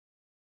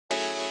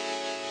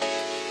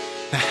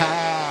We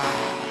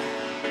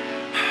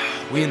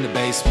in the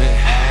basement,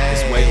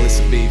 it's weightless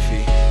and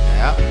beefy.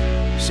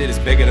 Shit is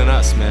bigger than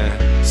us, man.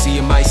 See,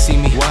 you might see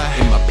me in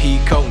my pea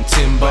coat and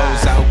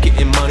Timbos, out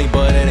getting money,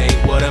 but it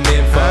ain't what I'm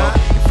in for.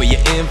 And for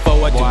your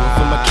info, I do it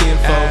for my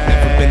kinfolk.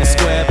 Never been a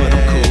square, but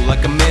I'm cool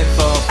like I'm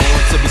info.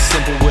 Born to be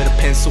simple with a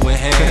pencil in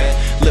hand.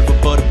 Live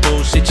above the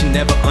bullshit you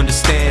never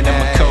understand.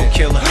 I'm a cold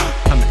killer,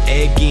 I'm an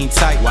egg-eating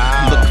type.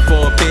 I'm looking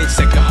for a bitch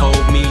that can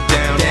hold me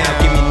down. Now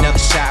give me another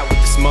shot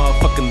with this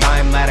motherfucking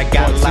limelight. I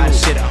got a lot of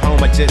shit at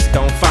home I just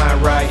don't find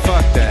right.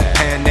 Fuck that.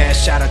 And that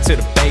shout out to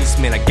the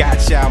basement. I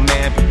got y'all,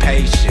 man, be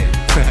patient.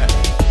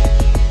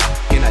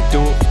 And I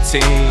do it for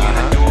team.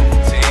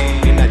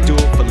 And I do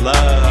it for love.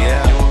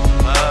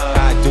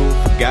 I do it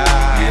for God.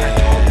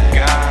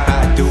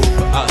 I do it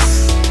for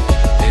us.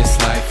 This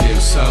life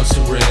feels so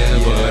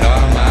surreal, but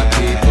all my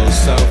people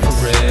so for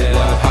real.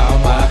 All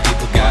my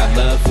people got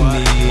love for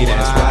me.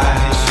 That's why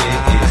this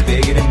shit is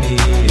bigger than me.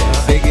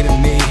 It's bigger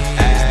than me.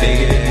 It's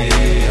bigger than me.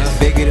 It's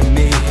bigger than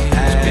me.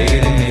 It's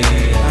bigger than me.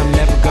 I'm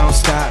never gonna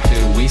stop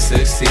till we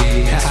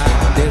succeed.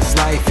 This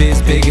life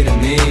is bigger than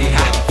me.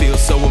 I feel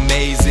so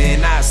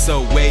amazing, I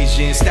so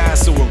Asian, style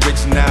so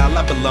original.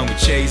 I belong with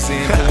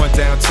chasing. Born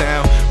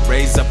downtown,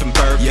 raised up in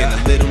Berkeley, in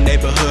a little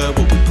neighborhood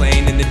where we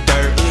playing in the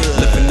dirt,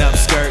 lifting up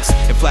skirts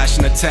and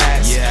flashing the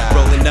tats,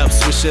 rolling up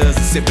swishers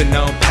and sipping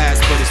on packs.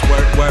 But it's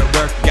work, work,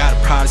 work. Got a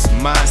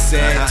Protestant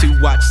mindset.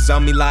 2 watches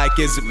on me, like,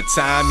 is it my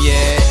time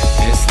yet?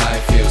 This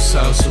life feels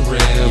so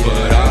surreal,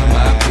 but all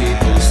my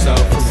people so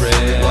for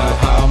real.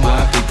 All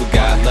my people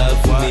got love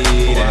for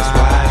me. That's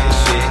why this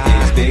shit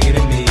is bigger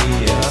than me.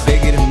 It's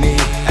bigger than me.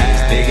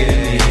 It's bigger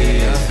than me.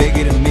 It's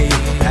bigger than me.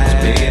 It's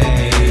bigger than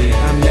me.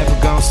 I'm never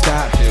gonna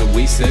stop till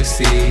we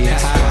succeed.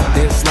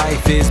 This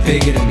life is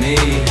bigger than me.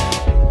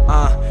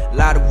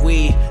 Lot of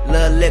weed,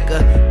 little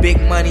liquor,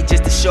 big money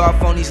just to show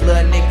off on these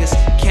little niggas.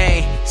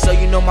 Kane, so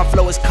you know my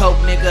flow is coke,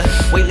 nigga.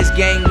 Weightless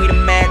gang, we the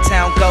mad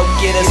town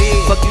go-getters.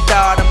 Fuck you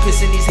thought, I'm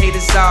pissing these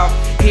haters off.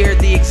 Hear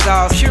the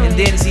exhaust, and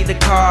then see the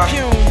car.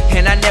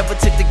 And I never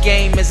took the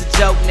game as a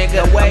joke,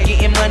 nigga. I'm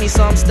getting money,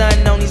 so I'm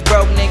stunting on these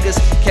broke niggas.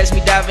 Catch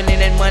me diving in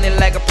that money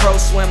like a pro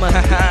swimmer.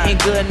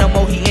 Ain't good no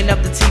more, heating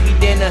up the TV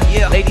dinner.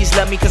 Ladies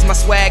love me cause my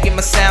swag and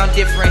my sound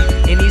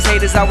different. And these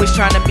haters always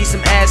trying to be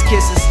some ass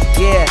kisses.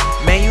 Yeah,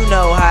 man, you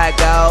know how it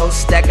goes.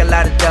 Stack a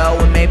lot of dough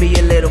and maybe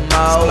a little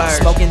more.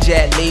 Smoking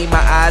Jet Li, my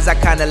eyes are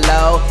kinda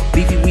low.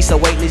 Beefy, we so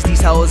weightless,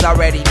 these hoes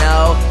already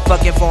know.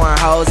 Fucking foreign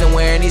hoes and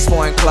wearing these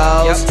foreign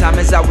clothes. Time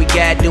is all we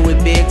got, do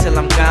it big till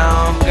I'm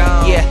gone.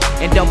 Yeah,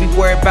 and don't be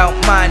worried about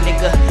my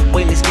nigga.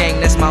 Weightless gang,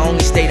 that's my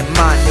only state of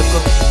mind,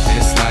 nigga.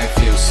 This life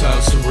feels so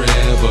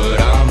surreal,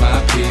 but all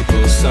my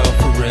people so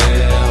for real.